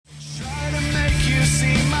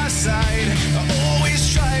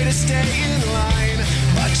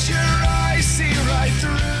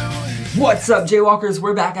What's up, Jaywalkers?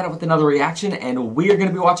 We're back at it with another reaction, and we are going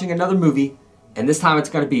to be watching another movie, and this time it's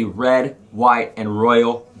going to be Red, White, and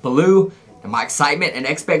Royal Blue, and my excitement and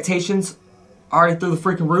expectations are already through the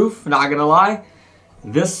freaking roof, not gonna lie.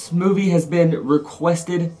 This movie has been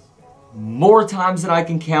requested more times than I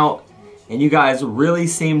can count, and you guys really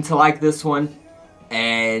seem to like this one,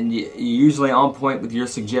 and you're usually on point with your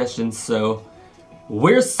suggestions, so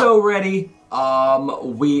we're so ready.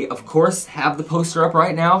 We, of course, have the poster up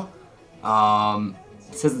right now.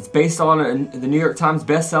 It says it's based on the New York Times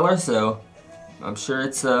bestseller, so I'm sure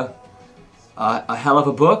it's a hell of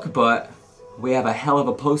a book, but we have a hell of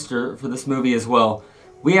a poster for this movie as well.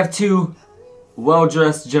 We have two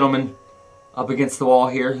well-dressed gentlemen up against the wall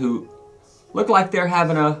here who look like they're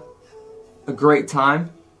having a great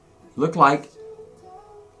time. Look like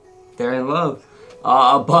they're in love.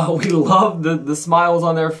 But we love the smiles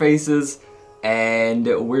on their faces, and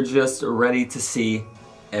we're just ready to see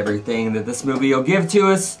everything that this movie will give to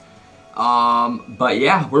us. But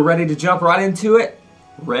yeah, we're ready to jump right into it.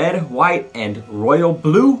 Red, White, and Royal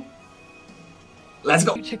Blue. Let's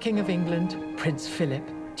go. Future King of England, Prince Philip,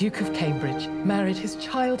 Duke of Cambridge, married his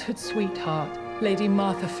childhood sweetheart, Lady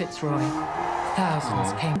Martha Fitzroy.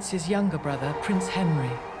 Thousands came to his younger brother, Prince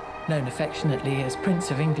Henry, known affectionately as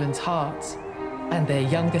Prince of England's Hearts, and their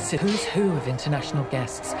younger who's who of international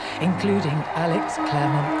guests, including Alex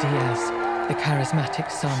Claremont Diaz, the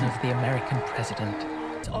charismatic son of the American president.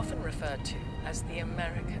 It's often referred to as the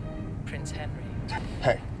American Prince Henry.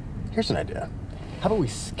 Hey, here's an idea. How about we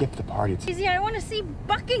skip the party? Easy, I want to see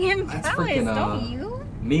Buckingham Palace, don't you?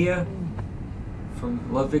 Mia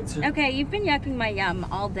from Love Victor. Okay, you've been yucking my yum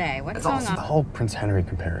all day. What's going on? The whole Prince Henry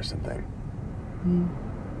comparison thing.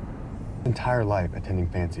 Entire life attending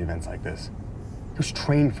fancy events like this. He was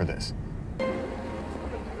trained for this.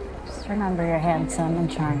 Just remember you're handsome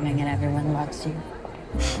and charming and everyone loves you.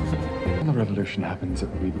 And the revolution happens, it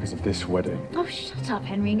will be because of this wedding. Oh, shut up,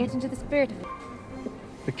 Henry, and get into the spirit of it.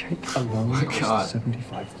 The cake alone cost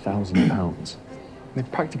 £75,000. They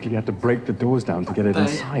practically had to break the doors down to get it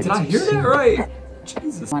inside. Did I hear that right?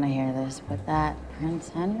 Jesus. I want to hear this, but that Prince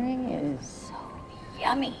Henry is so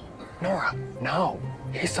yummy. Nora, no.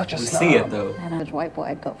 He's such a snob. See it, though. That rich white boy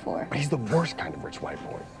I'd go for. But he's the worst kind of rich white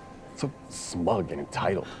boy. So smug and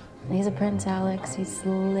entitled. He's a prince, Alex. He's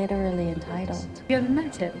literally entitled. You ever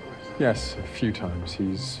met him? Yes, a few times.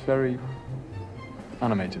 He's very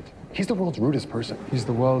animated. He's the world's rudest person. He's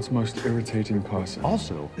the world's most irritating person.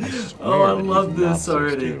 Also, I swear Oh, I love this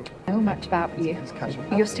already. I know much about you.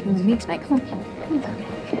 You're sticking with me tonight. Come on.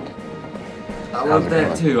 Kid. I love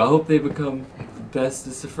that too. I hope they become the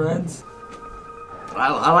bestest of friends.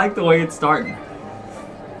 I like the way it's starting.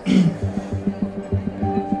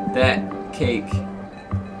 That cake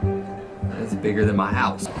is bigger than my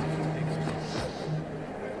house.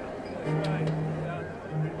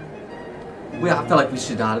 I feel like we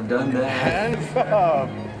should not have done that. Hands up.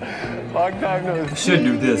 Long time no see. We should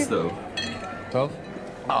do this though. 12?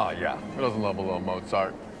 Oh yeah, who doesn't love a little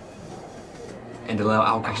Mozart? And a little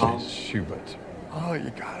alcohol. Actually, it's Schubert. Oh,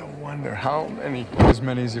 you gotta wonder how many. As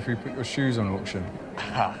many as if we put your shoes on auction.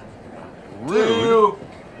 Ha. Rude.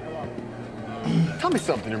 Tell me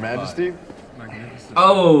something, Your Majesty.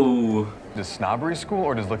 Oh. Does snobbery school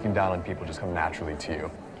or does looking down on people just come naturally to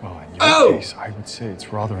you? Well, in your case, I would say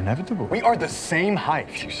it's rather inevitable. We are the same height.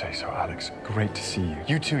 If you say so, Alex. Great to see you.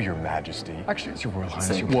 You too, Your Majesty. Actually, it's Your Royal Highness.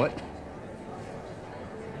 Same. What?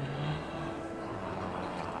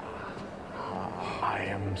 I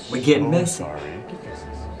am We're getting so messy. sorry.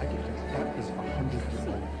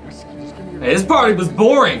 Hey, this party was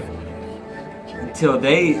boring until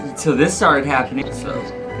this started happening. So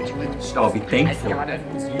should all be thankful.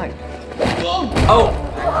 Oh!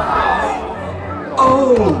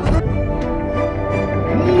 Oh!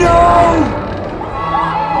 No!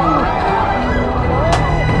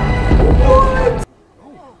 What?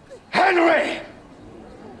 Henry!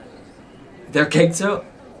 Their cake's out.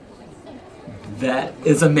 That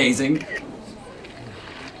is amazing.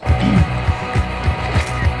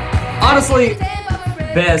 Honestly,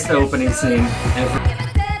 best opening scene ever.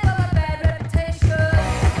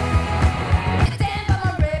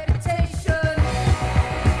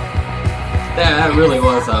 That really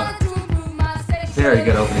was a very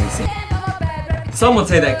good opening scene. Some would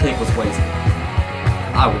say that cake was wasted.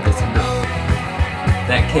 I would disagree.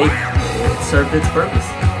 That cake served its purpose.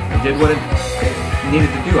 It did what it needed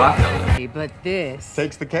to do, I felt. But this...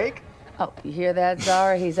 Takes the cake? Oh, you hear that,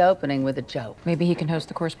 Zara? He's opening with a joke. Maybe he can host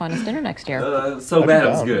the correspondence dinner next year. So bad it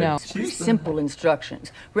was good. No, simple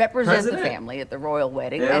instructions. Represent President? the family at the royal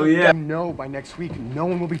wedding. Hell and yeah. No, by next week, no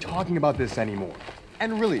one will be talking about this anymore.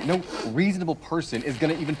 And really, no reasonable person is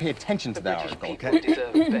gonna even pay attention to that article, People okay?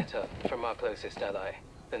 deserve better from our closest ally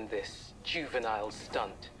than this juvenile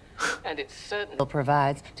stunt. And it's certain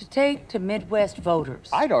provides to take to Midwest voters.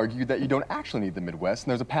 I'd argue that you don't actually need the Midwest, and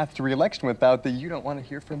there's a path to re-election without that you don't want to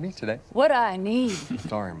hear from me today. What I need.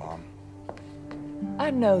 Sorry, Mom. I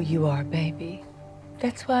know you are, baby.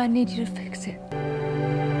 That's why I need you to fix it.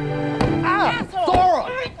 Ah! Thora!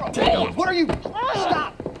 Damn. What are you?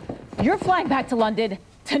 Stop! You're flying back to London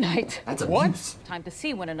tonight. That's abuse. Time to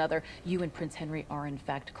see one another. You and Prince Henry are in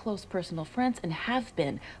fact close personal friends and have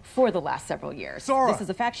been for the last several years. Zora. This is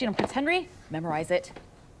a fact sheet on Prince Henry. Memorize it.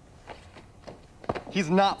 He's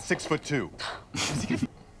not 6'2".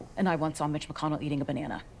 And I once saw Mitch McConnell eating a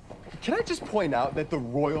banana. Can I just point out that the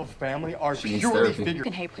royal family are She needs purely therapy. You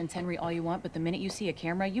can hate Prince Henry all you want, but the minute you see a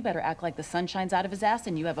camera, you better act like the sun shines out of his ass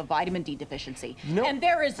and you have a vitamin D deficiency. No. And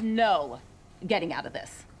there is no getting out of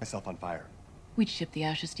this. myself on fire. We'd ship the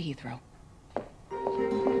ashes to Heathrow.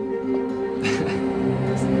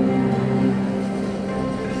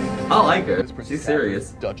 I like her. She's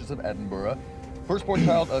serious. Duchess of Edinburgh, firstborn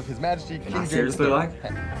child of His Majesty King I James seriously III. like.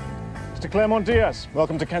 Mr. Claremont Diaz,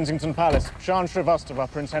 welcome to Kensington Palace. Sean Shrivastava,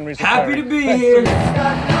 Prince Henry's Happy to heir. be here.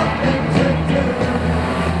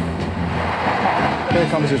 Here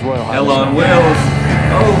comes His Royal Highness. Ella on wheels.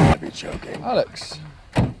 Oh, Be joking. Alex,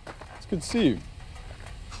 it's good to see you.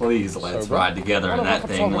 please let's Sober. ride together in that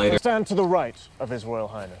thing later. Stand to the right of His Royal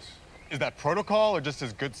Highness. Is that protocol or just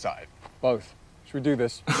his good side? Both. Should we do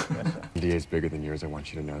this? Yes, sir. DA's bigger than yours, I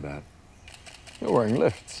want you to know that. You're wearing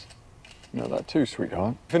lifts. You know that too,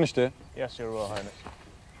 sweetheart. Finished it? Yes, Your Royal Highness.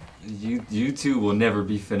 You two will never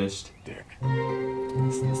be finished. Dick.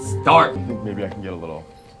 Start. I think maybe I can get a little...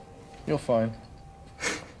 You're fine.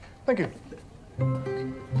 Thank you.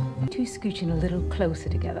 Two scooching a little closer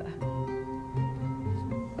together.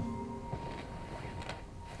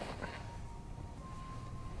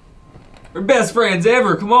 We're best friends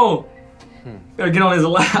ever. Come on. Better get on his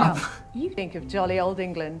lap. You think of jolly old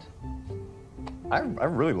England. I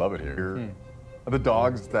really love it here. The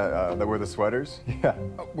dogs that wear the sweaters? Yeah.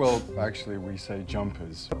 Well, actually, we say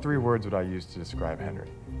jumpers. What 3 words would I use to describe Henry?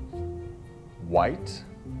 White,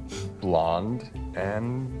 blonde,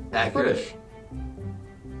 and Accurate. British.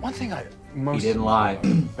 One thing I most He didn't lie.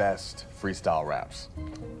 best freestyle raps.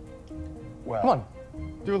 Well, Come on,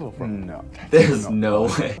 do a little for me. no. There's no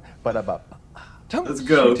way. But about Let's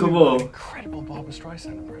go. Come on. Incredible Barbra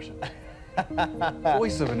Streisand impression.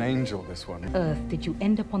 Voice of an angel, this one. Earth, did you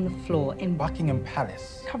end up on the floor in Buckingham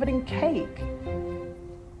Palace. Covered in cake.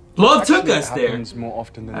 Love took Actually, us it there. happens more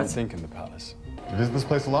often than That's- you think in the palace. You visit this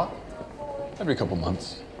place a lot? Every couple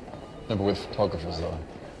months. Never with photographers, though.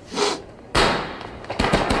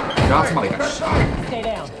 God, somebody got shot. Stay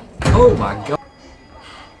down. Oh my god.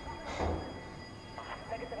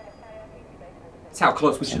 That's how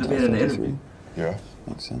close we should have been in the interview. Yeah.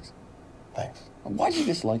 Makes sense. Thanks. Why do you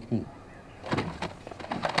dislike me?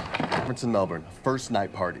 Conference in Melbourne, first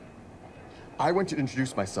night party. I went to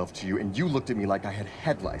introduce myself to you, and you looked at me like I had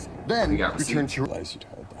head lice. Then We you got receipts. turned to your... Realize you'd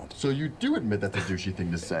heard that. So you do admit that's a douchey thing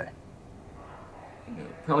to say.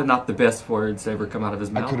 Probably not the best words to ever come out of his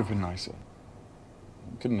I mouth. could have been nicer.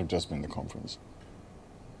 Couldn't have just been the conference.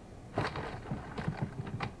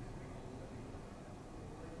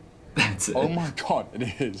 That's it. Oh my god,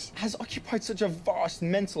 it is. Has occupied such a vast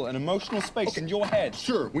mental and emotional space in your head.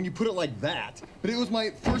 Sure, when you put it like that. But it was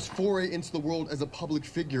my first foray into the world as a public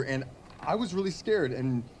figure, and I was really scared,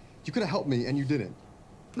 and you could have helped me, and you didn't.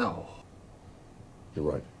 No. You're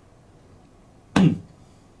right.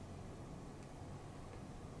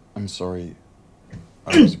 I'm sorry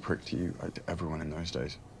I was a prick to you, to everyone in those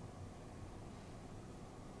days.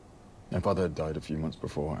 My father had died a few months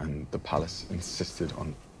before, and the palace insisted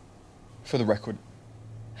on... For the record,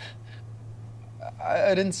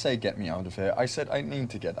 I didn't say get me out of here. I said I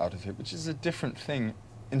need to get out of here, which is a different thing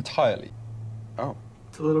entirely. Oh.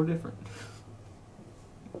 It's a little different.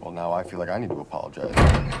 Well, now I feel like I need to apologize.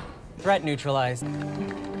 Threat neutralized.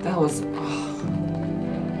 That was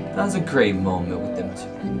a great moment with them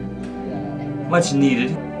two. Much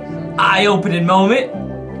needed. Eye-opening moment.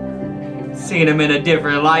 Seeing him in a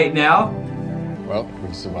different light now. Well,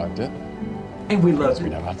 we survived it. And we love We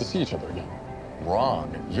it. never have to see each other again.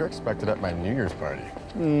 Wrong. You're expected at my New Year's party.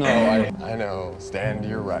 No, I know. Stand to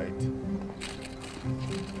your right.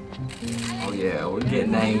 Oh yeah, we're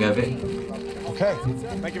getting the hang of it. Okay.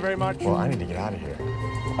 Thank you very much. Well, I need to get out of here.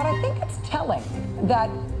 But I think it's telling that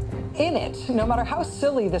in it, no matter how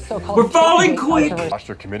silly the so-called... We're falling Pizzagate quick! controversy- Watched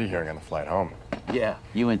your committee hearing on the flight home. Yeah,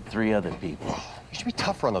 you and 3 other people. You should be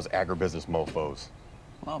tougher on those agribusiness mofos.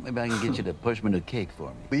 Well, maybe I can get you to push me to cake for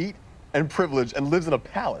me. Elite and privileged and lives in a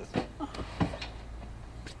palace.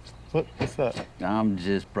 What's that? I'm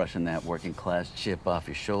just brushing that working class chip off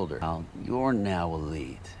your shoulder. Now, you're now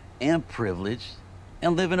elite and privileged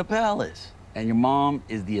and live in a palace. And your mom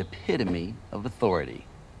is the epitome of authority.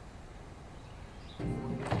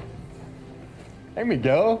 Hey,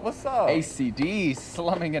 Miguel, what's up? ACD,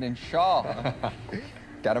 slumming it in Shaw.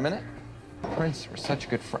 Got a minute? Prince, we're such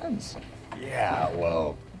good friends. Yeah,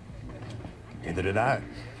 well, neither did I.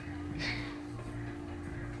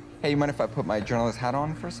 Hey, you mind if I put my journalist hat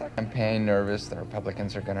on for a sec? I'm paying nervous the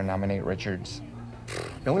Republicans are gonna nominate Richards.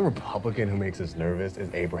 The only Republican who makes us nervous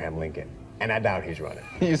is Abraham Lincoln. And I doubt he's running.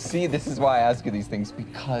 You see, this is why I ask you these things,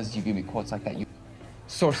 because you give me quotes like that. You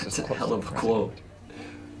sources. That's a hell of a quote.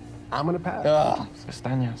 I'm gonna pass.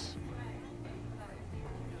 Pestañas.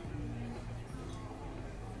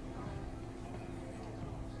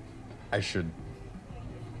 I should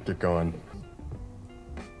get going.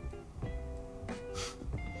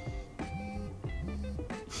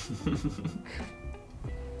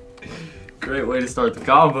 Great way to start the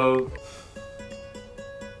combo.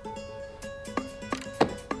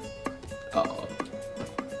 Uh-oh.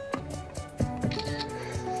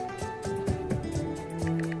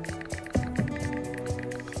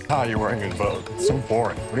 Ah, you're wearing a Vogue. It's so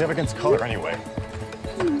boring. What do you have against color anyway?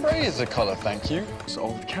 Gray is a color, thank you. It's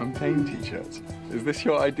old campaign t-shirts. Is this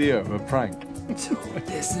your idea of a prank?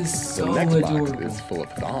 This is so The next adorable. box is full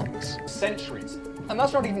of thongs. Centuries. And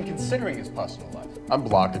that's not even considering his personal life. I'm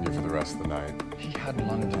blocking you for the rest of the night. He had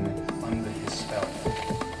London under his spell.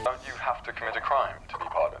 Don't you have to commit a crime to be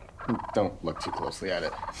pardoned? Don't look too closely at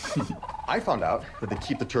it. I found out that they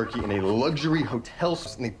keep the turkey in a luxury hotel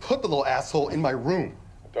and they put the little asshole in my room.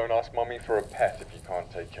 Don't ask Mommy for a pet if you can't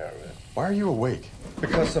take care of it. Why are you awake?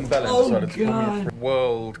 Because some bellend Oh, decided to call me a God.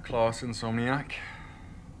 world-class insomniac.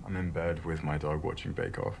 I'm in bed with my dog watching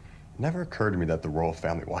Bake Off. Never occurred to me that the royal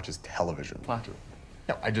family watches television. Flattery.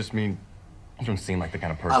 No, I just mean, you don't seem like the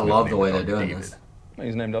kind of person I love that the way named they're their doing dog this.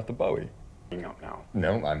 He's named after Bowie. Hang up now.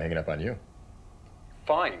 No, I'm hanging up on you.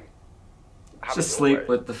 Fine. Have Just it your sleep way.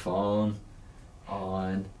 with the phone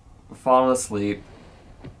on. We're falling asleep.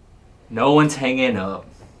 No one's hanging up.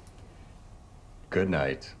 Good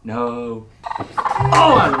night. No.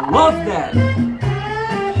 Oh, I love that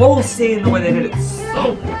whole scene, the way they did it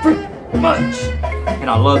so freaking much. And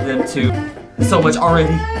I love them too so much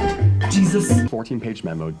already. Jesus. 14-page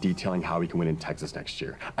memo detailing how we can win in Texas next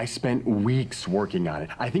year. I spent weeks working on it.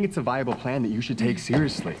 I think it's a viable plan that you should take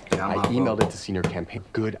seriously. Yeah, I I'm emailed it to senior campaign.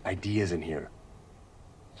 Good ideas in here.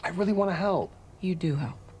 I really want to help. You do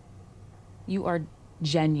help. You are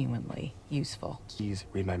genuinely useful. Please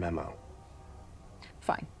read my memo.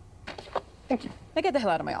 Fine. Thank you. Now get the hell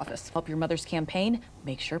out of my office. Help your mother's campaign.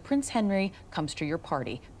 Make sure Prince Henry comes to your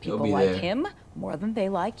party. He'll People be like there. him more than they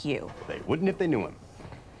like you. They wouldn't if they knew him.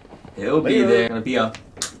 He'll be there. Gonna be a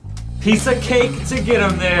piece of cake to get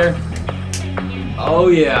him there. Oh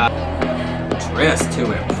yeah. Dressed to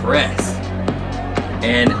impress.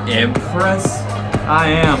 And impress I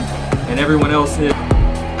am. And everyone else is.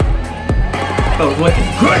 Both looking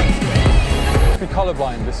great. Be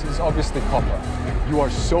colorblind. This is obviously copper. You are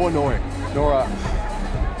so annoying. Nora,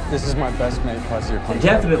 this is my best mate plus your contract.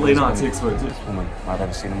 Definitely not 6'2". Woman I've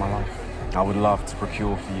ever seen in my life. I would love to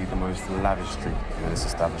procure for you the most lavish treat in this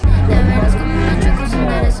establishment.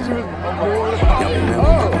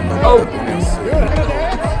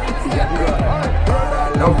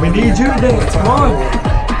 No, we need you to dance. Come on.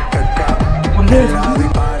 What it is?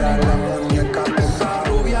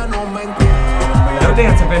 They'll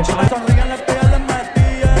dance eventually.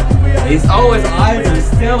 His eyes are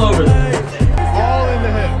still over there. All in the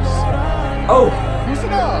hips. Oh,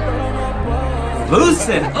 Loosen up.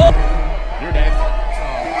 loosen up. You're dancing.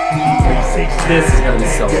 This is gonna be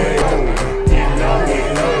so great.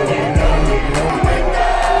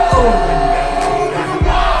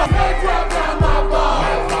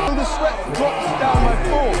 The sweat drops down my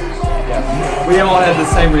balls. We all had the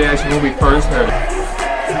same reaction when we first heard it.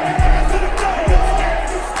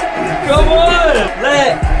 Come on,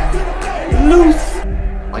 let loose.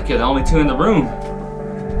 Like you're the only two in the room.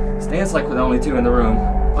 Let's dance like we're the only two in the room.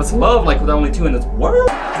 Let's love like we're the only two in this world.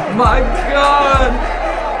 My God.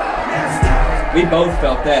 We both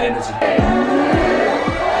felt that energy.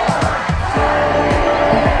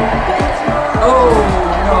 Oh,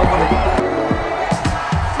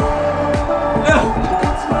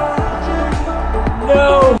 no.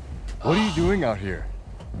 No. What are you doing out here?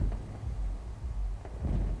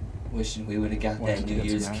 Wishing we would have got that New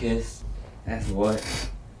Year's kiss. That's what.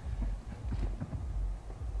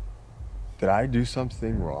 Did I do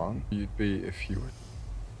something wrong? You'd be if you were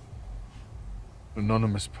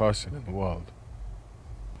anonymous person in the world,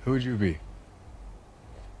 who would you be?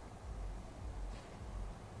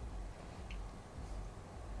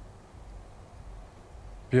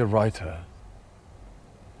 Be a writer.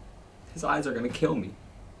 His eyes are gonna kill me.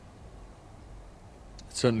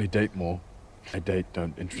 I'd certainly date more. I date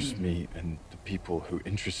don't interest me, and the people who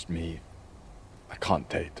interest me, I can't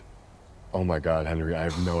date. Oh my God, Henry, I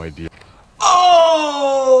have no idea.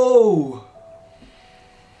 Oh!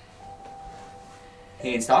 He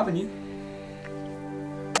ain't stopping you.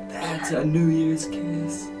 That's a New Year's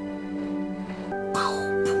kiss.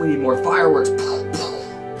 We need more fireworks. Under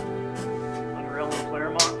Ellen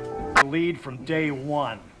Claremont, the lead from day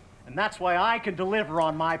one. And that's why I can deliver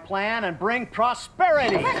on my plan and bring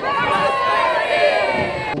prosperity.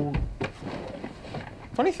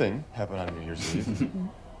 Funny thing happened on New Year's Eve.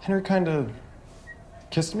 Henry kind of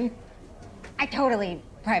kissed me. I totally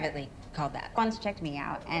privately called that. Once checked me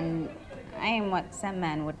out, and I am what some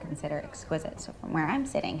men would consider exquisite. So from where I'm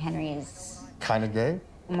sitting, Henry is Kind of gay?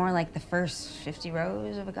 more like the first 50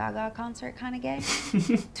 rows of a Gaga concert kind of gay.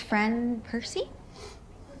 Friend Percy?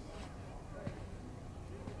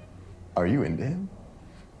 Are you into him?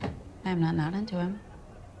 I'm not into him.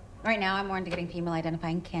 Right now, I'm more into getting female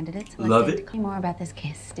identifying candidates. Love it. Tell me more about this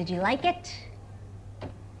kiss. Did you like it?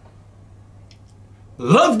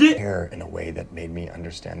 Loved it! Hair in a way that made me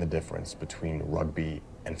understand the difference between rugby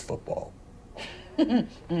and football. I'm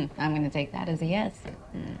gonna take that as a yes.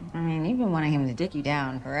 I mean, you've been wanting him to dick you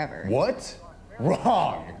down forever. What?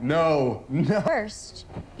 Wrong. No. First,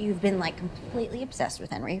 you've been like completely obsessed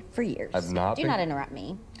with Henry for years. I've not Do been- not interrupt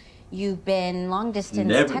me. You've been long distance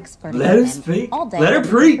Never. text flirting Let her with him speak. all day. Let her for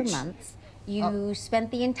preach. months. You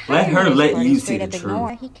spent the entire Let her night let flirting you see straight the up truth.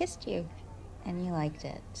 ignore. He kissed you, and you liked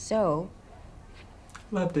it. So,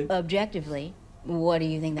 loved it. Objectively, what do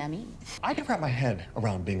you think that means? I can wrap my head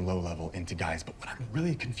around being low level into guys, but what I'm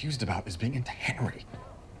really confused about is being into Henry.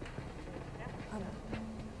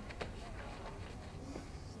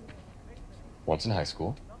 Once in high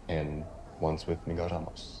school, and once with Miguel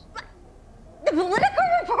Ramos. The political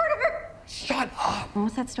reporter! Shut up! Well,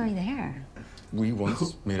 what's that story there? We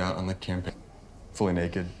once made out on the campaign, fully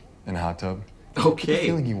naked, in a hot tub. Okay. I have a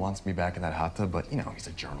feeling he wants me back in that hot tub, but you know, he's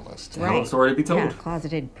a journalist. Right. Story to be told. Yeah,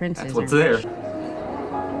 closeted princes. That's what's there.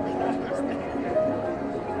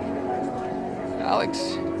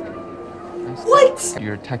 Alex. What?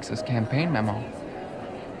 Your Texas campaign memo.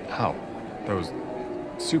 How? That was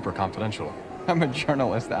super confidential. I'm a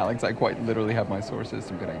journalist, Alex. I quite literally have my sources,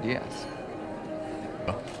 some good ideas.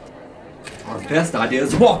 Our best idea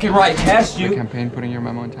is walking right past The you. campaign putting your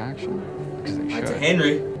memo into action? Because they Right should. to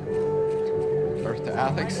Henry. First to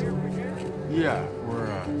Alex. Yeah,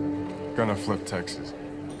 we're gonna flip Texas.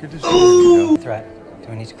 Good to see you. Threat. Do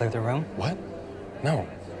we need to clear the room? What? No.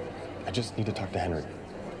 I just need to talk to Henry.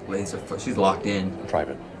 Laser foot. She's locked in.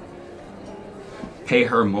 Private. Pay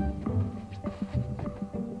her more.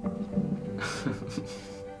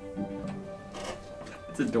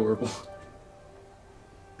 It's adorable.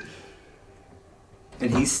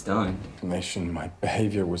 And he's stunned. Nation, my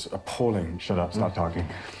behavior was appalling. Shut up, stop talking.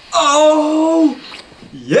 Oh!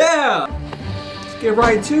 Yeah! Let's get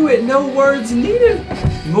right to it. No words needed.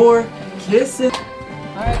 More kissing.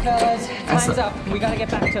 All right, fellas. Time's up. We gotta get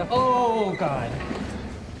back to... Oh, God.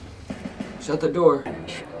 Shut the door.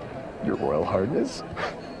 Your Royal Highness?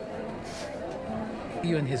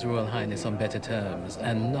 You and His Royal Highness on better terms,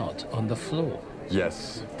 and not on the floor.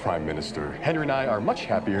 Yes, Prime Minister. Henry and I are much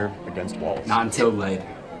happier against walls. Not until later.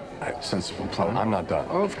 Sensible plan. I'm not done.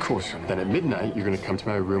 Of course. Then at midnight, you're going to come to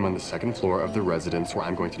my room on the second floor of the residence where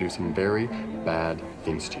I'm going to do some very bad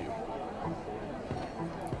things to you.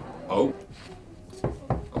 Oh.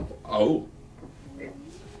 Oh.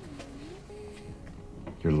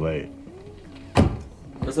 You're late.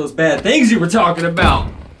 What's those bad things you were talking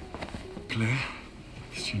about? Claire,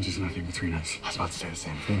 this changes nothing between us. I was about to say the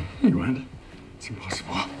same thing. You went? It's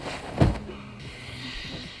impossible.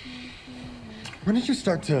 When did you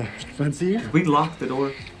start to fancy it? We locked the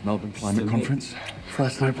door. Melbourne Climate Conference.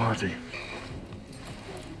 Last night party.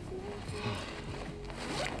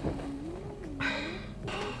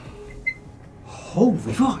 Holy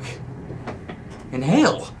fuck.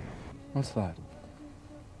 Inhale. What's that?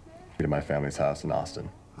 To my family's house in Austin.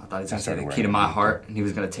 I thought he was going to say the key to my heart, and he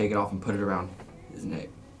was going to take it off and put it around his neck.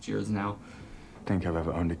 It's yours now. I think I've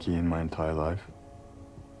ever owned a key in my entire life.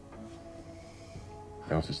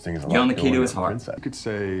 No such thing as a You own the lock key to door his and a heart. princess. You could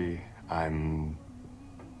say I'm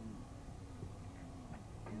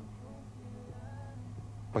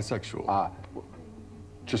bisexual.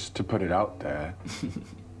 Just to put it out there,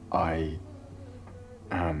 I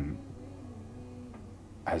am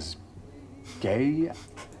as gay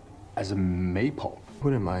as a maypole.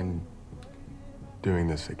 Wouldn't mind doing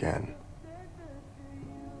this again.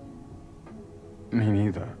 Me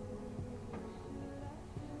neither.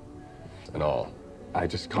 At all. I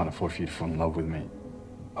just can't afford for you to fall in love with me.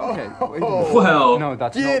 Okay, well, no,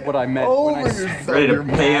 that's not what I meant when I said ready to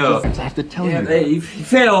pay up. I have to tell you. He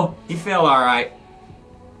fell. He fell all right.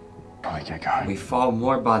 Probably get going. We fall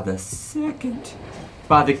more by the second.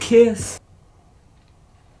 By the kiss.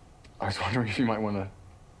 I was wondering if you might want to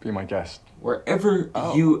be my guest. Wherever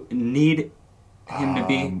you need him to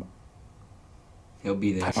be, he'll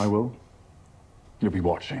be there. I will. You'll be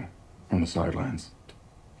watching from the sidelines.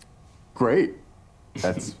 Great.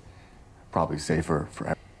 That's probably safer for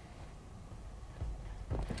everyone.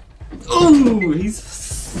 Ooh, he's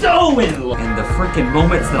so in love. And the freaking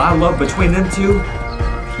moments that I love between them two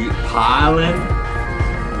keep piling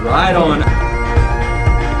right on.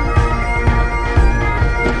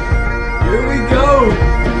 Here we go.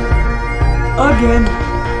 Again.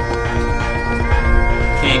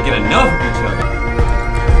 Can't get enough of each other.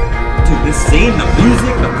 Dude, this scene, the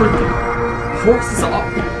music, the freaking horses off.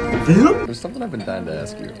 Them? There's something I've been dying to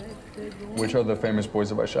ask you. Which are the famous boys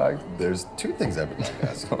that I shagged? There's two things I've been dying to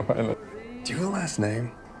ask. Do you have a last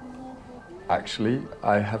name? Actually,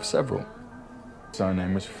 I have several.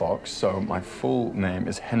 Surname was Fox, so my full name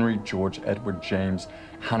is Henry George Edward James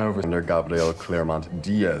Hanover. Under Gabriel Claremont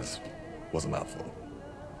Diaz was a mouthful.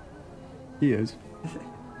 He is.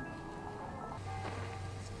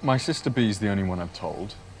 My sister B's the only one I've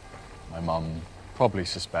told. My mum probably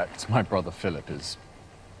suspects my brother Philip is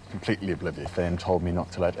completely oblivious. They told me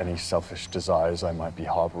not to let any selfish desires I might be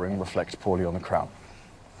harboring reflect poorly on the crown.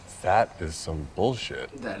 That is some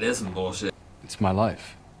bullshit. That is some bullshit. It's my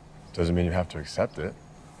life. Doesn't mean you have to accept it.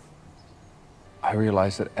 I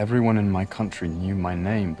realized that everyone in my country knew my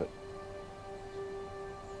name, but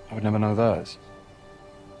I would never know theirs.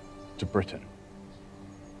 To Britain.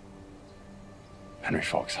 Henry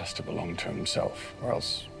Fox has to belong to himself, or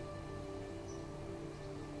else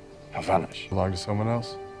he'll vanish. Belong to someone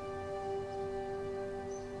else?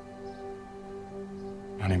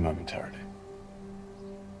 Only momentarily.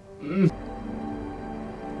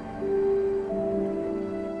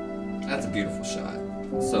 That's a beautiful shot.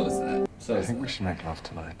 So is that. So I think we should make love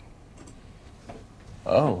tonight.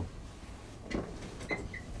 Oh.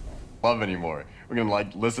 Love anymore. We're gonna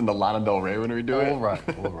like listen to Lana Del Rey when we do it? All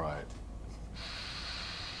right, all right.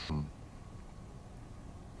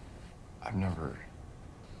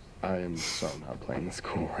 I am so not playing this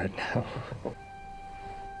cool right now.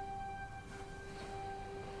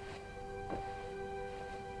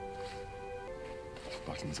 These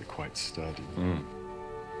buttons are quite sturdy.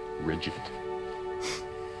 Rigid.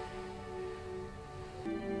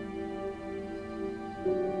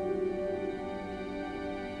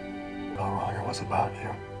 How wrong it was about you.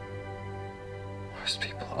 Most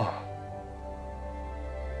people are.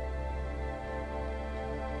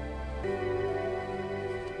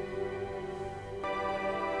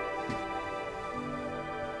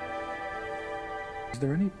 Is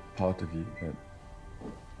there any part of you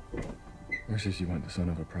that wishes you weren't the son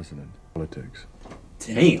of a president? Politics.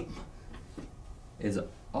 Damn. Is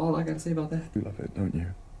all I gotta say about that? You love it, don't you?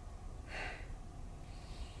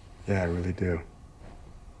 Yeah, I really do.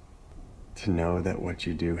 To know that what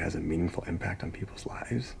you do has a meaningful impact on people's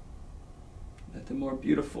lives. Nothing more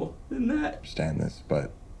beautiful than that. I understand this,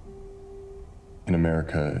 but in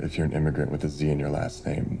America, if you're an immigrant with a Z in your last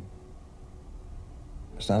name,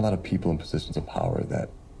 there's not a lot of people in positions of power that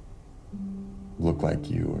look like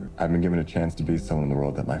you. Or I've been given a chance to be someone in the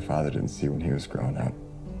world that my father didn't see when he was growing up.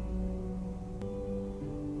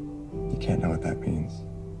 You can't know what that means.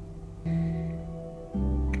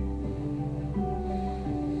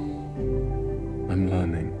 I'm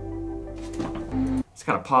learning. Just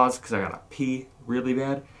gotta pause because I gotta pee really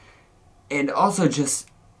bad. And also just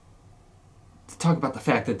to talk about the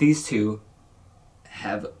fact that these two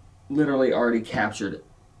have literally already captured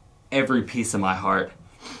every piece of my heart.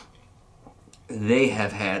 They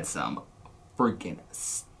have had some freaking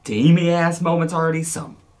steamy ass moments already,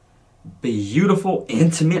 some beautiful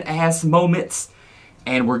intimate ass moments,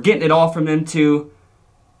 and we're getting it all from them too.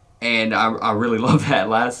 And I really love that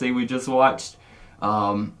last scene we just watched.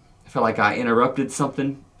 I felt like I interrupted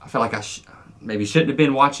something. I felt like I maybe shouldn't have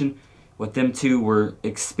been watching what them two were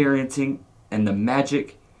experiencing and the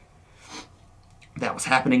magic that was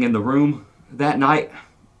happening in the room that night.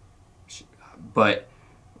 But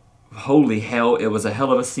holy hell, it was a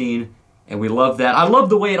hell of a scene, and we love that. I love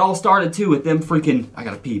the way it all started too with them freaking, I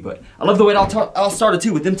gotta pee, but I love the way it all started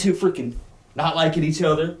too with them two freaking not liking each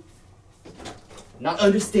other, not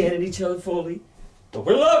understanding each other fully, but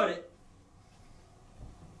we're loving it.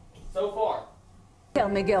 so far. Tell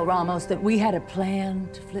Miguel Ramos that we had a plan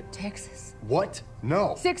to flip Texas. What?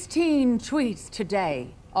 No. 16 tweets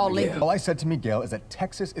today, all linked. All I said to Miguel is that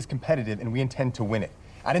Texas is competitive and we intend to win it.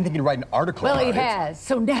 I didn't think he'd write an article Well, about he it. has.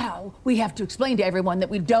 So now we have to explain to everyone that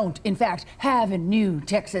we don't, in fact, have a new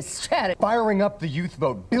Texas strategy. Firing up the youth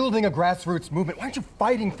vote, building a grassroots movement. Why aren't you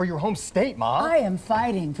fighting for your home state, Ma? I am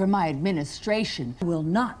fighting for my administration. I will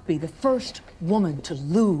not be the first woman to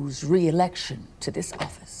lose re-election to this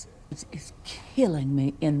office. It's killing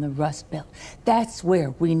me in the Rust Belt. That's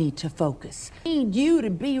where we need to focus. I need you to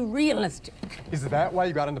be realistic. Is that why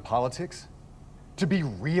you got into politics? To be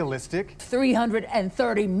realistic?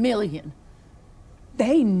 330 million.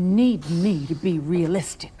 They need me to be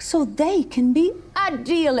realistic so they can be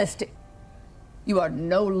idealistic. You are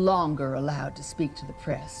no longer allowed to speak to the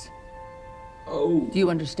press. Oh. Do you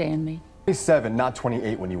understand me? 27, not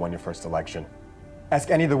 28 when you won your first election. Ask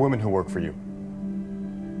any of the women who work for you.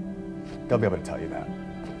 They'll be able to tell you that.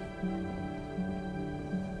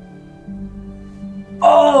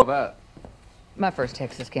 Oh! That. My first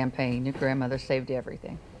Texas campaign, your grandmother saved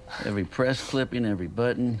everything. Every press clipping, every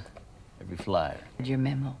button, every flyer. Your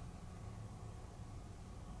memo.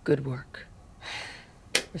 Good work.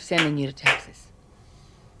 We're sending you to Texas.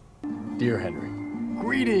 Dear Henry,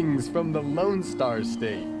 greetings from the Lone Star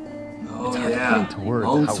State. Oh, it's hard yeah. to put into words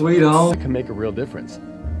Home how sweet home. it can make a real difference.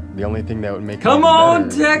 The only thing that would make Come it on,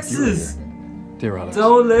 better Texas! Dear Alex,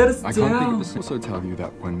 Don't let us I can't think down. of this. Also tell you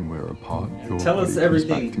that when we're apart, your Tell body us comes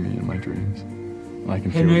everything. back to me in my dreams. I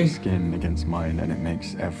can feel Henry. your skin against mine, and it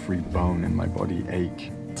makes every bone in my body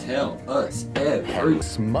ache. Tell us everything.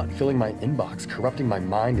 Smut filling my inbox, corrupting my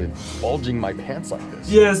mind, and bulging my pants like this.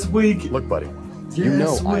 Yes, we can. Look, buddy. Yes, You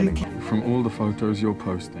know we I'm... can. From all the photos you're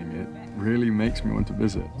posting, it really makes me want to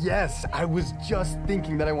visit. Yes, I was just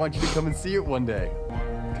thinking that I want you to come and see it one day.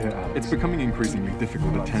 Dear Alex, it's becoming increasingly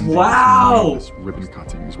difficult attending Wow! to ribbon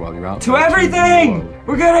cuttings while you're out To there everything! touring the world.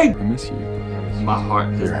 We're getting. I miss you. My heart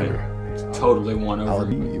has Dear been Henry, totally won I over.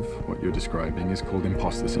 believe what you're describing is called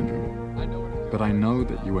imposter syndrome. But I know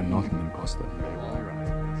that you are not an imposter.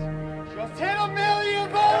 Just hit 1 million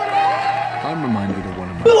voters! I'm reminded of one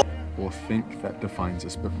of my or think that defines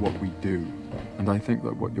us, but what we do. And I think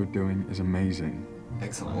that what you're doing is amazing.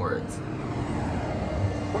 Excellent words.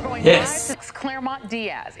 We're going Yes. live to Claremont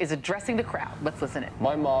Diaz is addressing the crowd. Let's listen in.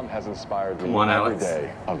 My mom has inspired me Come on, every Alex.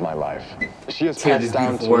 day of my life. She has Kid is passed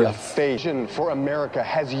down to beautiful me a words. vision for America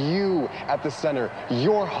has you at the center,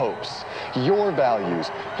 your hopes, your values,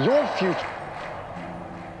 your future.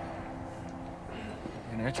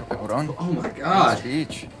 Coat on. Oh my God.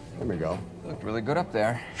 Beach. There we go. Looked really good up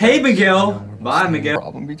there. Hey, Miguel. Bye, Miguel.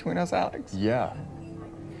 Problem between us, Alex? Yeah.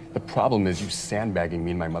 The problem is you sandbagging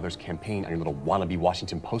me and my mother's campaign on your little wannabe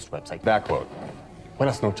Washington Post website. That quote.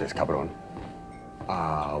 Buenas noches, cabrón.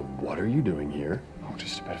 What are you doing here? Oh,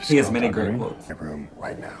 just a bit of He has many skullduggery. great quotes. My room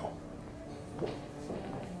right now.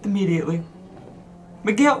 Immediately.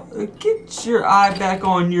 Miguel, get your eye back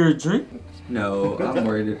on your drink. No, I'm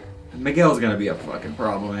worried. Miguel's gonna be a fucking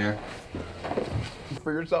problem here.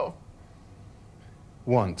 For yourself.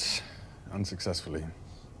 Once, unsuccessfully.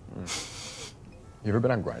 You ever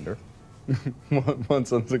been on Grindr?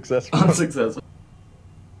 Once unsuccessful. Unsuccessful.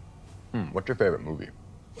 What's your favorite movie?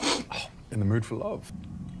 In the mood for love.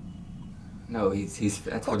 No,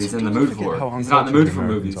 that's what he's in the mood for. How He's not in the mood uncultured for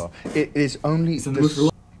Americans movies. are. It is only He's in the mood for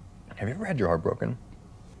love. Have you ever had your heart broken?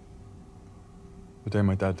 The day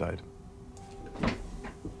my dad died.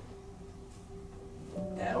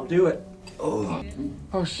 That'll do it. Oh.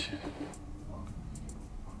 Oh, shit.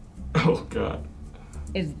 Oh, God.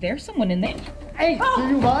 Is there someone in there? Hey, do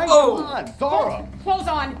you mind? Oh. Come on, Zara! Clothes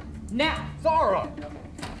on, now. Zara!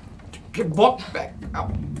 Get walk back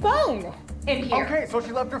out. Phone in here. Okay, so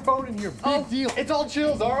she left her phone in here. Big deal. It's all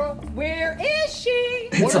chill, Zara. Where is she?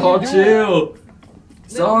 It's are all you doing? chill.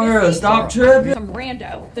 Zara, stop tripping. Some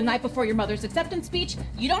rando. The night before your mother's acceptance speech,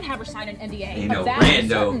 you don't have her sign an NDA. Ain't but no that is rando.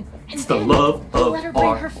 certain. It's And the then love of let her bring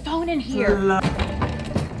our her phone in here.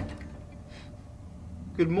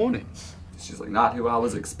 Good morning. She's like, not who I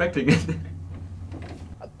was expecting it. Do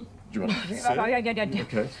you want to sit?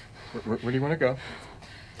 Okay. Where do you want to go?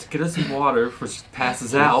 Get us some water before she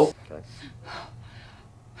passes out. Okay.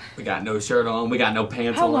 We got no shirt on. We got no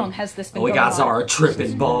pants How on. long has this been And we going got on? Zara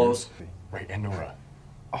tripping balls. Right, and Nora.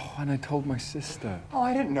 Oh, and I told my sister. Oh,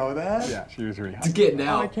 I didn't know that. Yeah, she was really It's happy. getting I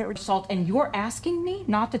out. can't. Assault, and you're asking me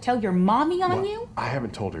not to tell your mommy on you? I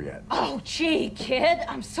haven't told her yet. Oh, gee, kid.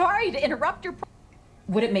 I'm sorry to interrupt your.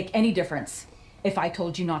 Would it make any difference if I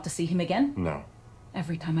told you not to see him again? No.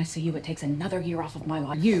 Every time I see you, it takes another year off of my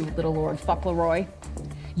life. You, little Lord Fauntleroy,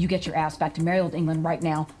 you get your ass back to merry old England right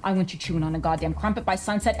now. I want you chewing on a goddamn crumpet by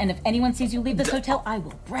sunset, and if anyone sees you leave this hotel, I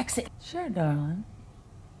will Brexit. Sure, darling.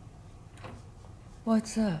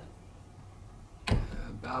 What's up?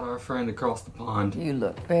 About our friend across the pond. You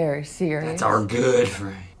look very serious. That's our good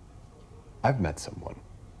friend. I've met someone.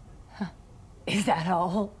 Is that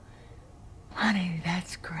all? Honey,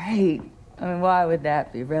 that's great. I mean, why would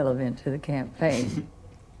that be relevant to the campaign?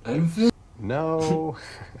 No.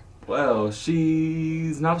 Well,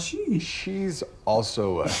 she's not a she. She's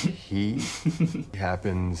also a he. He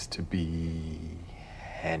happens to be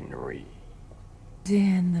Henry.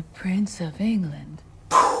 Then the Prince of England.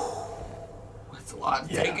 That's a lot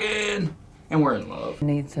to take in. And we're in love.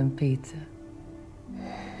 Need some pizza.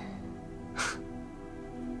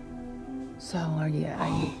 So are you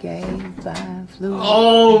gay, bi, fluid?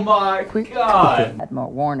 Oh my God. Had more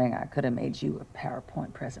warning, I could have made you a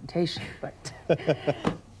PowerPoint presentation, but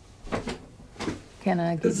can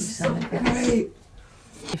I give you some advice?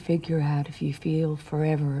 To figure out if you feel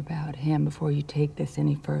forever about him before you take this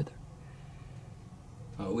any further.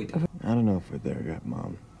 Oh, we do. I don't know if we're there yet,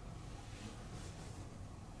 Mom.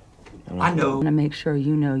 I know. I want to make sure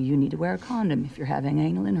you know you need to wear a condom if you're having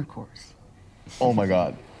anal intercourse. Oh my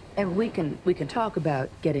God. And we can talk about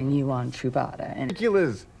getting you on Truvada and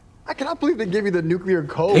Ridiculous. I cannot believe they gave you the nuclear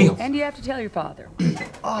code. Damn. and you have to tell your father.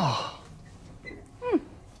 Oh.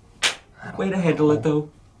 Way to handle it, though.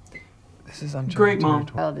 This is uncharted Great, Mom.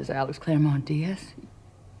 territory. Child is Alex Claremont Diaz.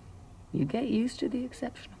 You get used to the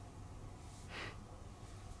exceptional.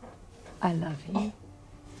 I love you.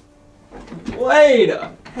 Wait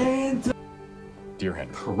a hand. Dear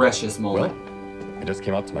Henry. Precious moment. Well, I just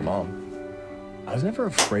came out to my mom. I was never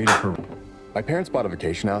afraid of her. My parents bought a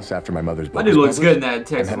vacation house after my mother's My dude looks good in that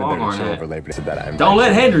Texas Longhorn hat. Don't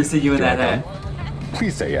let Henry see you in that hat.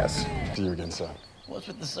 Please say yes. See you again, sir. What's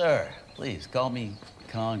with the sir? Please, call me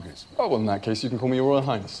Congress. Oh, well, in that case, you can call me Your Royal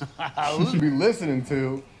Highness. Who's be listening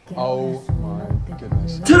to? Oh, my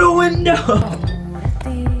goodness. To the window!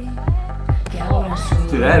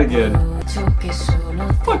 Do that again.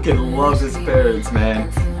 Fucking love his parents,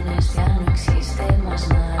 man.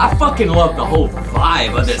 I fucking love the whole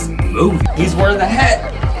vibe of this movie. He's wearing the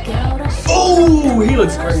hat. Oh, he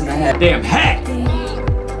looks great in the hat. Damn hat.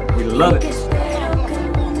 We love it.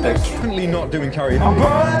 Definitely not doing karaoke. I'm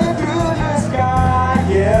burning through the sky,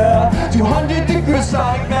 yeah. 200 degrees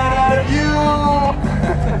like that out of you.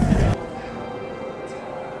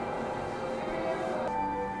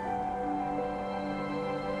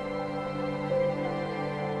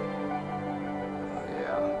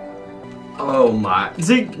 Oh my.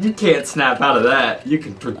 See, you can't snap out of that. You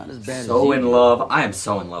can so in love. I am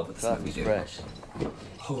so in love with this movie, dude. Fresh.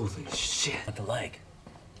 Holy shit. What the like?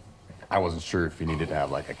 I wasn't sure if you needed to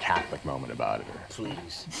have like a Catholic moment about it.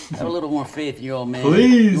 Please. Have a little more faith in your old man.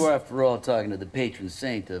 Please. You are, after all, talking to the patron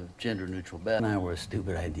saint of gender-neutral bath. And I were a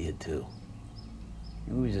stupid idea, too.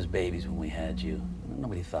 We were just babies when we had you.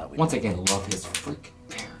 Nobody thought we'd... Once again, love his freaking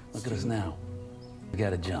parents. Look at us now. We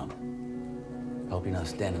gotta jump. Hope you're not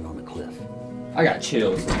standing on the cliff. I got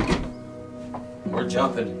chills. We're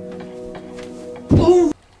jumping.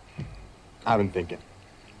 Ooh. I've been thinking.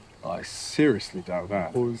 I seriously doubt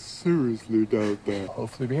that. I seriously doubt that.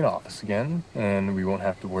 Hopefully be in office again, and we won't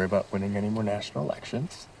have to worry about winning any more national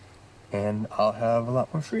elections. And I'll have a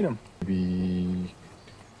lot more freedom. Maybe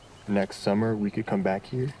next summer we could come back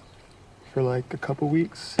here for like a couple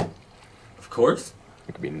weeks. Of course.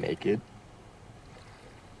 We could be naked.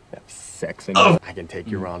 Have sex and I can take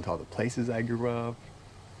you around to all the places I grew up.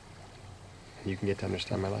 And you can get to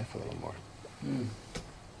understand my life a little more.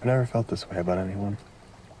 I never felt this way about anyone.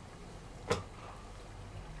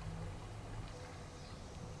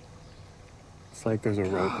 It's like there's a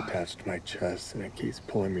rope attached to my chest and it keeps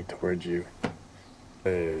pulling me towards you.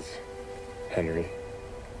 It is Henry.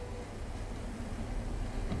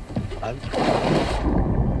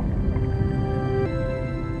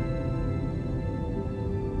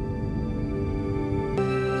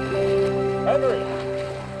 Henry!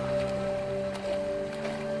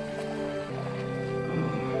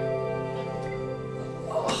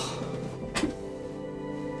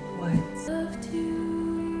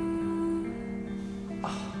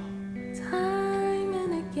 Time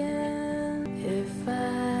and again, if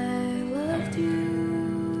I loved you.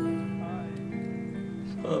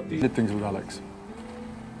 Did things with Alex.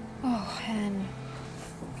 Oh, Hen.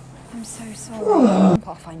 I'm so sorry.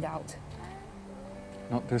 I'll find out.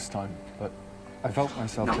 Not this time, but I felt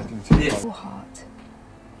myself getting too So close. hot.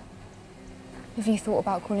 Have you thought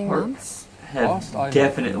about calling Mum? Have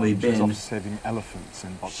definitely been off saving elephants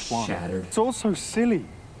in Botswana. shattered. It's all so silly,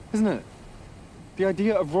 isn't it? The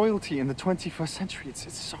idea of royalty in the 21st century,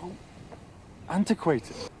 it's so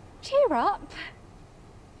antiquated. Cheer up.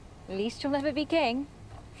 At least you'll never be king.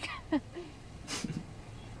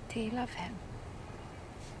 Do you love him?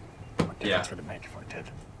 What difference would it make if I did?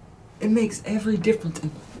 It makes every difference.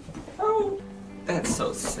 Oh, that's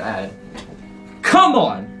so sad. Come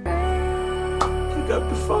on! Pick up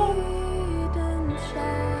the phone.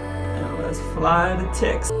 And let's fly to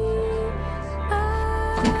Texas.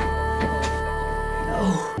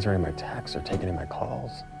 Answering my texts or taking in my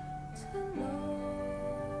calls.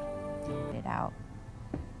 It out.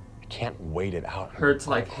 I can't wait it out. Hurts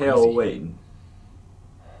like hell waiting.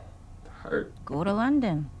 Hurt. Go to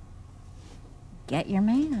London. Get your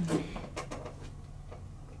man.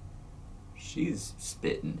 She's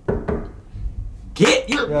spitting. Get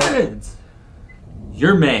your mans!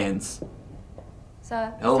 Your mans.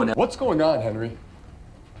 Sir? Oh, no. What's going on, Henry?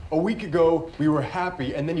 A week ago, we were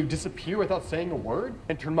happy, and then you disappear without saying a word?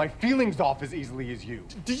 And turn my feelings off as easily as you.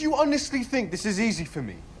 Do you honestly think this is easy for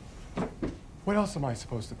me? What else am I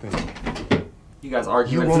supposed to think? You guys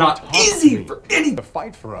argue, You it's won't not talk to easy me. for any to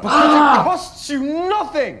fight for us. Because it costs you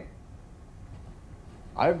nothing!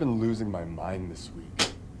 I've been losing my mind this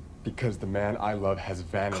week because the man I love has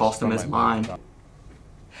vanished. Cost him from his my mind. life.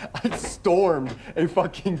 I stormed a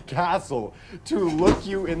fucking castle to look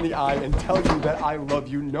you in the eye and tell you that I love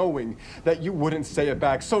you, knowing that you wouldn't say it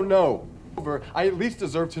back. So no. I at least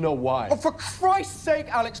deserve to know why. Oh, for Christ's sake,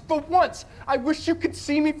 Alex, for once, I wish you could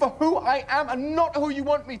see me for who I am and not who you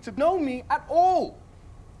want me to know me at all.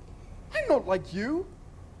 I'm not like you.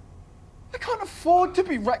 I can't afford to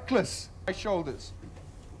be reckless. My shoulders.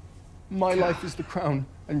 My life is the crown,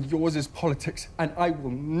 and yours is politics, and I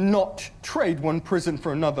will not trade one prison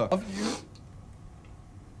for another. Love you,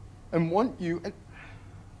 and want you,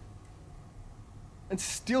 and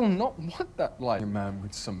still not want that life. A man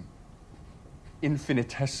with some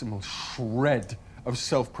infinitesimal shred of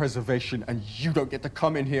self-preservation, and you don't get to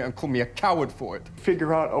come in here and call me a coward for it.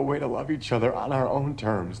 Figure out a way to love each other on our own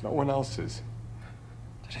terms, no one else's.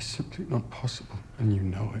 That is simply not possible, and you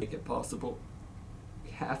know it. Make it possible.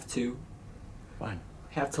 We have to. Fine.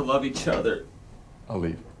 Have to love each other. I'll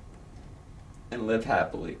leave. And live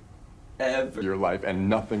happily. Ever. Your life, and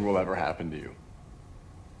nothing will ever happen to you.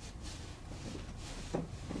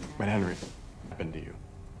 But Henry, happened to you.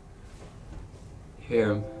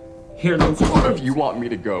 Hear him. Hear those words. If you want me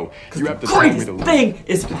to go, you have to the tell me greatest to leave. thing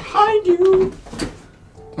is behind you.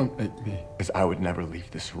 Don't make me. Because I would never leave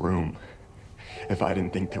this room if I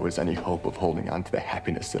didn't think there was any hope of holding on to the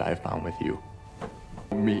happiness that I found with you.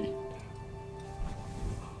 Me.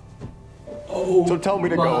 Oh, so tell me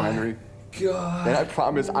to go, my Henry. God. And I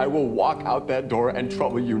promise I will walk out that door and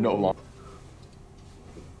trouble you no longer.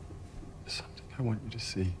 There's something I want you to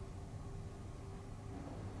see.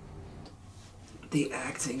 The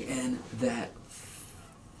acting in that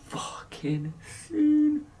fucking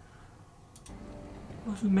scene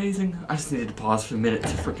was amazing. I just needed to pause for a minute to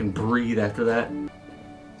freaking breathe after that.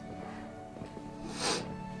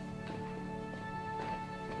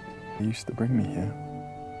 He used to bring me here.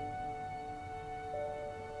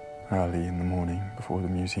 Early in the morning before the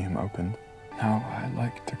museum opened. Now I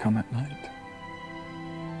like to come at night.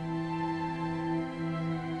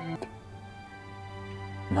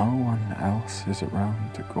 No one else is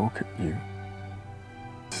around to gawk at you.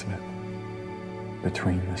 Slip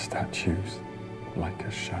between the statues like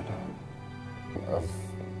a shadow. Of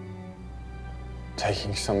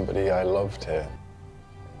taking somebody I loved here.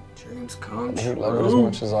 Dreams come Who loved it as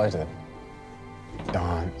much as I did.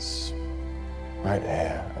 Dance. Right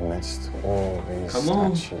here, amidst all these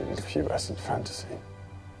statues, a pubescent fantasy.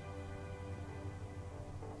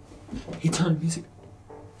 He turned music.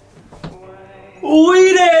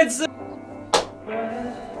 We dance!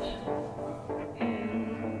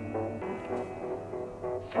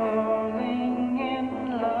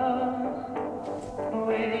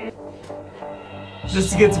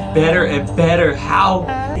 This gets better and better. How?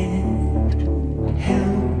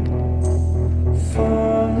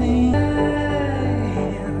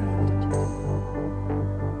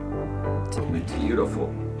 Beautiful.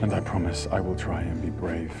 And I promise I will try and be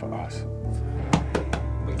brave for us.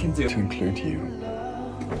 We can do. To include you.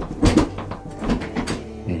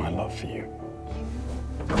 And my love for you.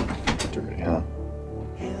 Dirty, huh?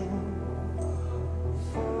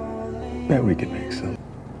 Bet we could make some.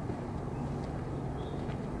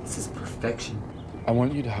 This is perfection. I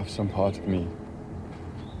want you to have some part of me.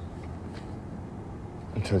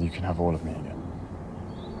 Until you can have all of me again.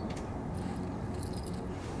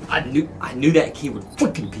 I knew that key would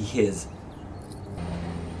freaking be his.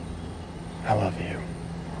 I love you.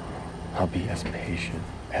 I'll be as patient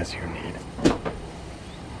as you need.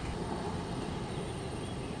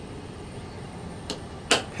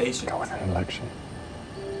 Patient. Going an election.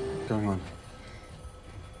 Going on.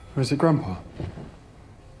 Or is it Grandpa?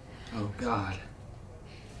 Oh, God.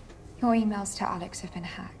 Your emails to Alex have been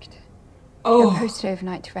hacked. Oh. They're posted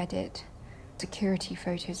overnight to Reddit. Security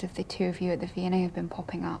photos of the two of you at the V&A have been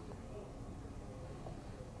popping up.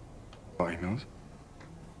 What emails?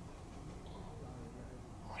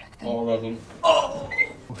 All of them. Oh!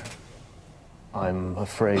 I'm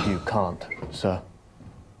afraid you can't, sir.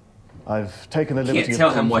 I've taken the liberty Can't tell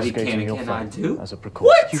of him what he can confiscating and your cannot phone do. as a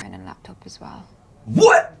precaution. Phone and laptop as well.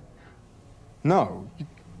 What? No.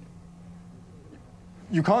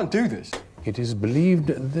 You can't do this. It is believed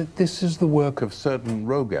that this is the work of certain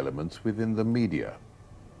rogue elements within the media.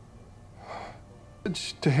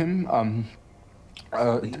 To him,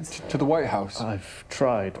 to the White House. I've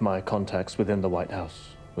tried my contacts within the White House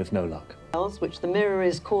with no luck. Which the Mirror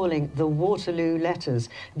is calling the Waterloo Letters,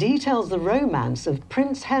 details the romance of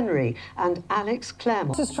Prince Henry and Alex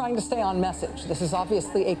Claremont. This is trying to stay on message. This is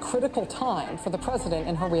obviously a critical time for the president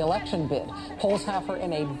in her re-election bid. Polls have her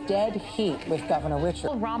in a dead heat with Governor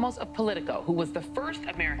Richard. Ramos of Politico, who was the first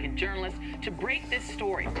American journalist to break this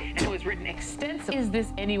story and who has written extensively. Is this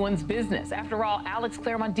anyone's business? After all, Alex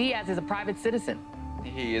Claremont Diaz is a private citizen.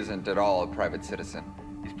 He isn't at all a private citizen.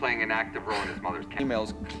 He's playing an active role in his mother's case.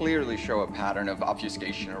 Emails clearly show a pattern of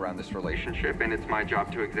obfuscation around this relationship, and it's my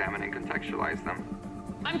job to examine and contextualize them.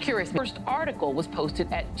 I'm curious. The first article was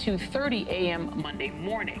posted at 2:30 a.m. Monday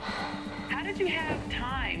morning. How did you have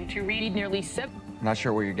time to read nearly 7? I'm not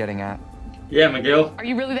sure what you're getting at. Yeah, Miguel. Are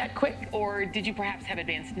you really that quick, or did you perhaps have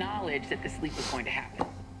advanced knowledge that this leak was going to happen?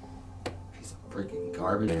 Piece of freaking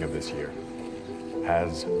garbage. Of this year.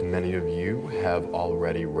 As many of you have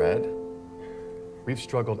already read, we've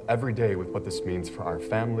struggled every day with what this means for our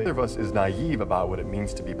family. Neither of us is naive about what it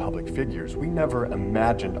means to be public figures. We never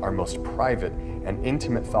imagined our most private and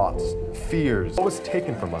intimate thoughts, fears. What was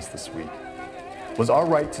taken from us this week was our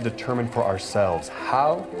right to determine for ourselves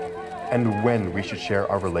how and when we should share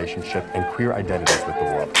our relationship and queer identities with the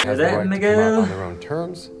world. They have the right to come out on their own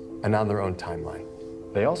terms and on their own timeline.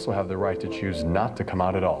 They also have the right to choose not to come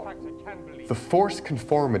out at all. The forced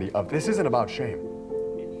conformity of this isn't about shame.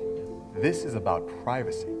 This is about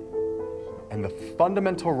privacy and the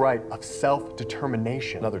fundamental right of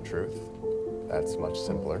self-determination. Another truth that's much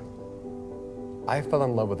simpler. I fell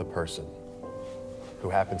in love with a person who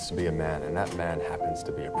happens to be a man, and that man happens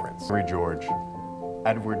to be a prince. Henry George,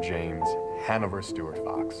 Edward James, Hanover Stuart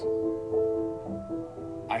Fox.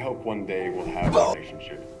 I hope one day we'll have a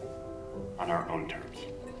relationship on our own terms.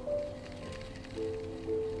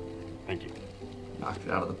 Thank you. Knocked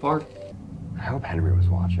it out of the park. I hope Henry was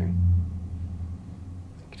watching.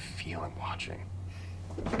 I could feel him watching.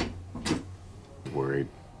 Worried.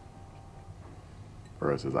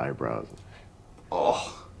 Furrows his eyebrows.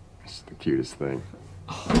 Oh. It's the cutest thing.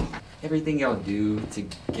 Oh. Everything y'all do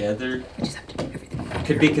together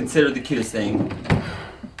could be considered the cutest thing.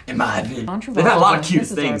 In my opinion. They've had a lot of cute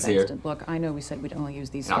things here. Look, I know we said we'd only use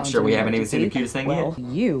these I'm phones sure we in haven't even seen the emergency. cutest thing Well,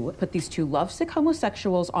 yet. you put these two lovesick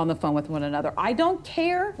homosexuals on the phone with one another. I don't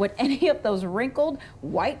care what any of those wrinkled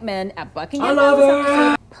white men at Buckingham Palace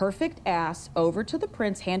say. Perfect ass over to the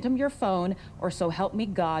prince, hand him your phone, or so help me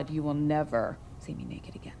God, you will never see me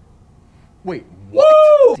naked again. Wait,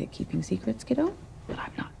 what? Is it keeping secrets, kiddo? But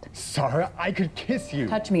I'm not. Sorry, I could kiss you.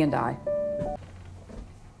 Touch me and die.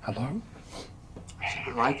 Hello?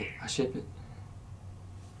 I like it. I ship it.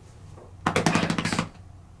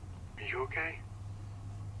 Are you okay?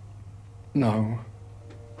 No.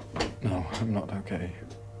 No, I'm not okay.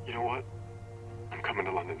 You know what? I'm coming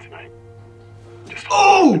to London tonight. Just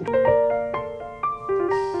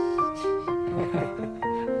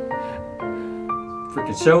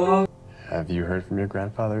Freaking show off. Have you heard from your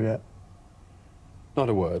grandfather yet? Not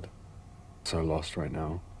a word. So lost right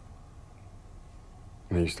now.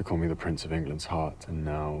 They used to call me the Prince of England's heart, and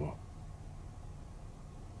now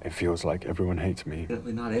it feels like everyone hates me.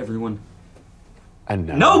 Definitely not everyone. And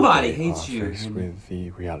now Nobody they hates are you. faced with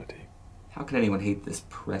the reality. How can anyone hate this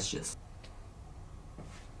precious?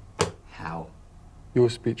 How? Your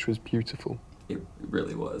speech was beautiful. It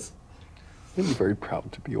really was. I'm very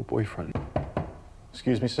proud to be your boyfriend.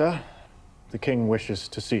 Excuse me, sir. The king wishes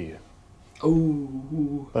to see you.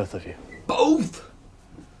 Oh. Both of you. Both?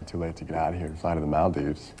 Too late to get out of here and fly to the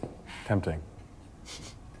Maldives. Tempting.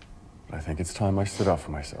 But I think it's time I stood up for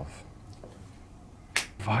myself.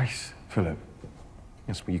 Advice, Philip.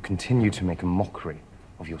 Yes, will you continue to make a mockery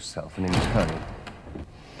of yourself and in turn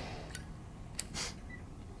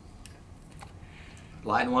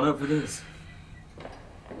Lighten one up for this.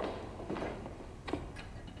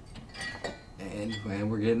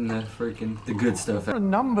 And we're getting the good stuff. There are a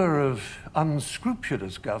number of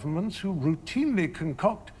unscrupulous governments who routinely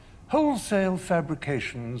concoct wholesale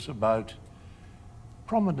fabrications about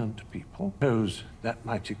prominent people. Those that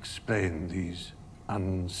might explain these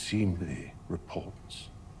unseemly reports.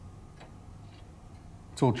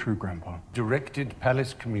 It's all true, Grandpa. Directed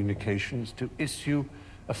Palace Communications to issue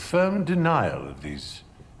a firm denial of these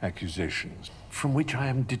accusations, from which I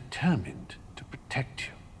am determined to protect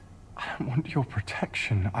you. I don't want your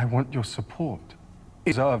protection. I want your support.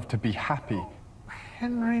 You deserve to be happy.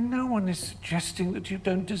 Henry, no one is suggesting that you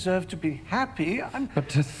don't deserve to be happy. But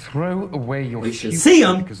to throw away your We should future see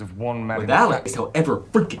him because of one man with Alex, he'll ever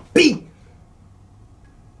freaking be.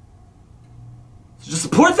 So just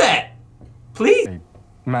support that, please. A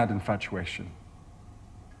mad infatuation.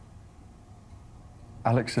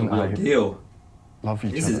 Alex and I love each other.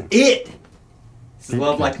 This is it. This is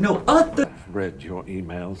love like no other. I've read your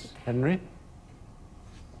emails, Henry.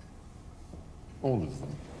 All of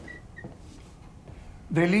them.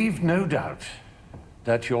 They leave no doubt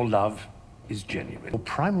that your love is genuine. Your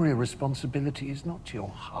primary responsibility is not your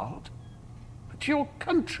heart, but your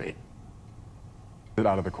country. Get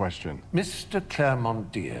out of the question. Mr.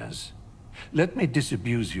 Claremont Diaz, let me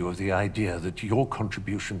disabuse you of the idea that your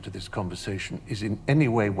contribution to this conversation is in any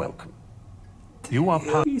way welcome. You are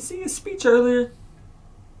part. You see his speech earlier?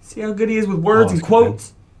 See how good he is with words and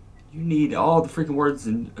quotes? You need all the freaking words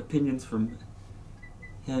and opinions from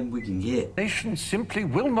him we can get. Nation simply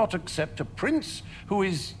will not accept a prince who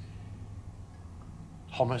is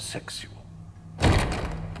homosexual.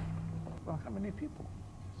 Well, how many people?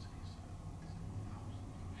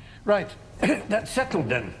 Right, that's settled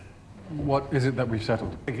then. What is it that we've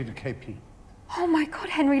settled? Take you to KP. Oh my God,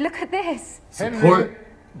 Henry, look at this. Support.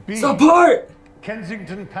 B. Support!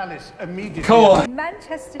 Kensington Palace immediately. Come on.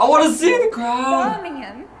 Manchester. I want to see the crowd.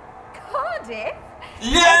 Birmingham, Cardiff.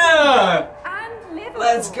 Yeah! And Liverpool.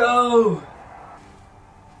 Let's go.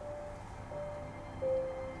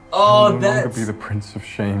 Oh, I'll no that's longer be the prince of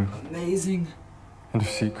shame amazing. and of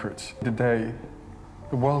secrets. Today,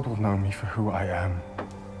 the world will know me for who I am,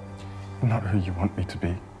 not who you want me to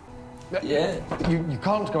be. Yeah. You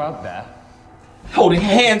can't go out there. Holding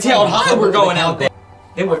hands held high, we're going out there.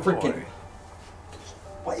 Then we're freaking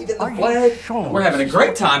waving the flag. We're having a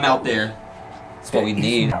great time out there. That's what we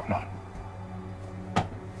need. I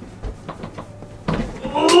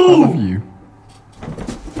love you.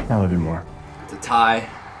 I love you more. It's a tie.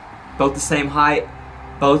 Both the same height.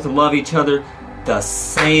 Both love each other the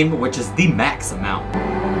same, which is the max amount.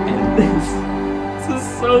 And this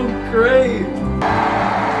is so great.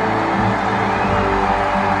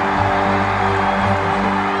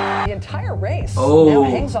 The entire race now now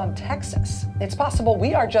hangs on Texas. It's possible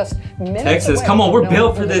we are just minutes Texas, away come on, we're from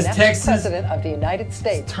built knowing for who the this, next Texas. President of the United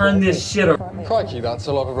States. Turn this shit around. Crikey, that's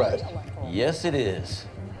a lot of red. Yes, it is.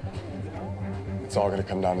 It's all gonna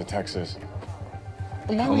come down to Texas.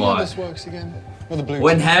 Come how on. this works again? With the blue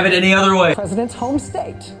Wouldn't have it any other way. President's home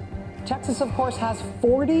state. Texas, of course, has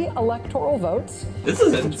 40 electoral votes. This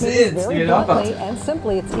is which means intense, very dude. I'm about bluntly to- and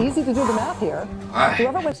simply, it's easy to do the math here. right.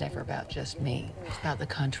 Whoever wins. It's never about just me. It's about the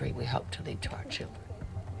country we hope to leave to our children.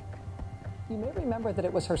 You may remember that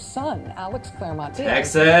it was her son, Alex Claremont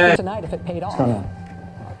Diaz, Texas. tonight if it paid off.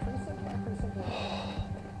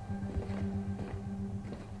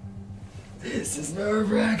 This is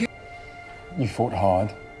nerve-wracking. You fought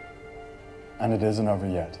hard, and it isn't over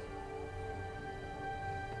yet.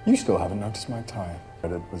 You still haven't noticed my tie.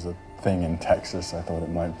 But it was a thing in Texas. I thought it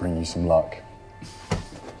might bring you some luck.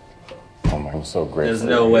 Oh my, I'm so grateful. There's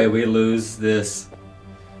no way we lose this.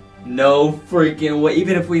 No freaking way.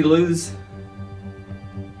 Even if we lose,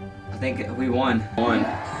 I think we won. Won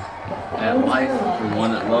at life. We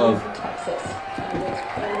won at love.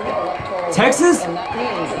 Texas?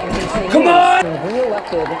 Come on!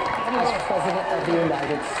 Re-elected as President of the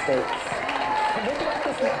United States.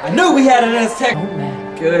 I knew we had it as Texas.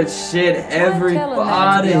 Good shit,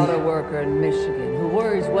 everybody. The auto worker in Michigan who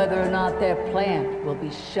worries whether or not their plant will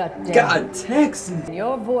be shut down. God, Texas.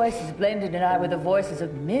 Your voice is blended tonight with the voices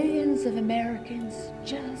of millions of Americans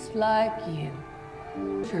just like you.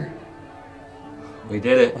 Sure. We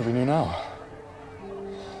did it. What do we do now?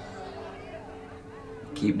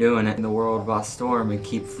 Keep doing it in the world by storm and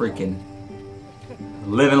keep freaking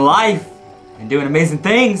living life and doing amazing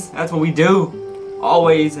things. That's what we do.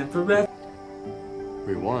 Always and forever.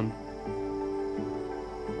 We won.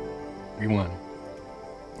 We won.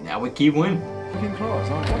 Now we keep winning. Claus,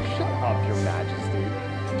 aren't we? Shut up, Your Majesty.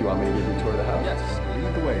 Do you want me to give you a tour of the house? Yes,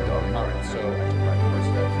 lead the way, darling. All right, so I can write the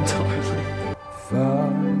first step. Fuck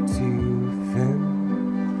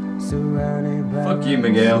you,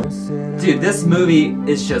 Miguel. Dude, this movie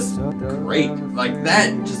is just great. Like,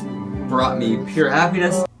 that just brought me pure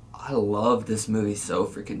happiness. I love this movie so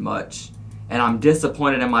freaking much. And I'm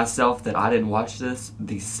disappointed in myself that I didn't watch this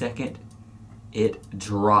the second it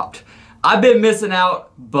dropped. I've been missing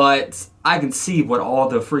out, but I can see what all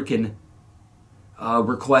the freaking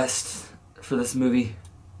requests for this movie,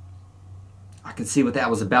 I can see what that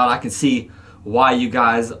was about. I can see why you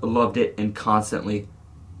guys loved it and constantly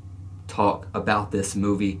talk about this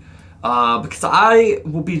movie. Because I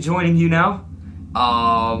will be joining you now.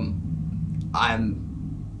 I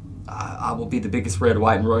will be the biggest red,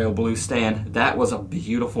 white, and royal blue stan. That was a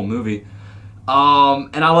beautiful movie.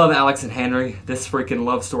 And I love Alex and Henry. This freaking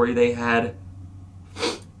love story they had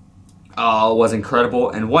was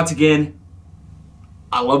incredible. And once again,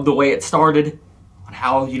 I love the way it started. On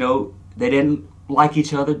how, you know, they didn't like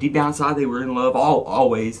each other. Deep down inside, they were in love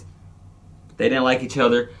always. They didn't like each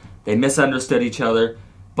other. They misunderstood each other.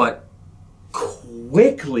 But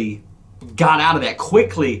quickly got out of that.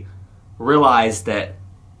 Quickly realized that,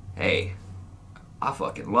 hey, I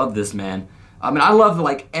fucking love this man. I mean, I love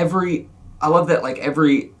every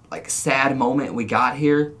sad moment we got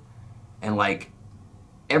here, and like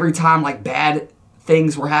every time like bad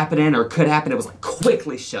things were happening or could happen, it was like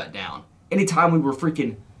quickly shut down. Anytime we were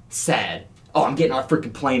freaking sad, oh, I'm getting on a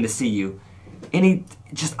freaking plane to see you.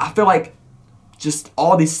 I feel like just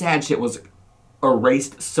all this sad shit was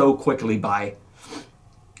erased so quickly by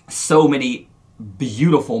so many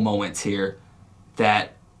beautiful moments here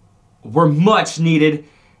that were much needed.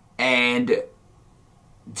 And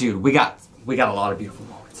dude, we got a lot of beautiful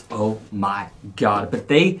moments. Oh my god. But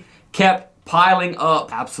they kept piling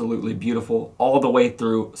up. Absolutely beautiful all the way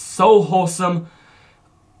through. So wholesome.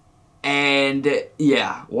 And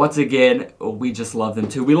yeah, once again, we just love them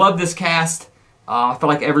too. We love this cast. I feel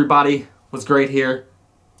like everybody was great here.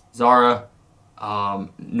 Zara,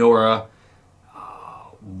 Nora,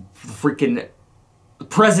 freaking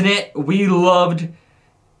president. We loved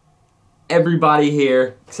everybody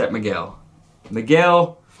here except Miguel.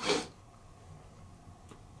 Miguel,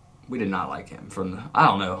 we did not like him from the, I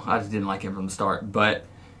don't know, I just didn't like him from the start. But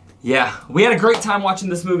yeah, we had a great time watching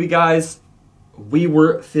this movie, guys. We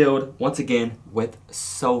were filled, once again, with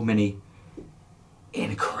so many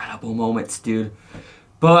incredible moments, dude.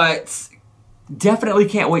 But definitely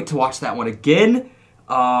can't wait to watch that one again.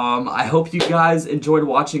 I hope you guys enjoyed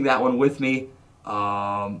watching that one with me.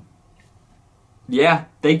 Yeah,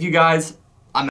 thank you guys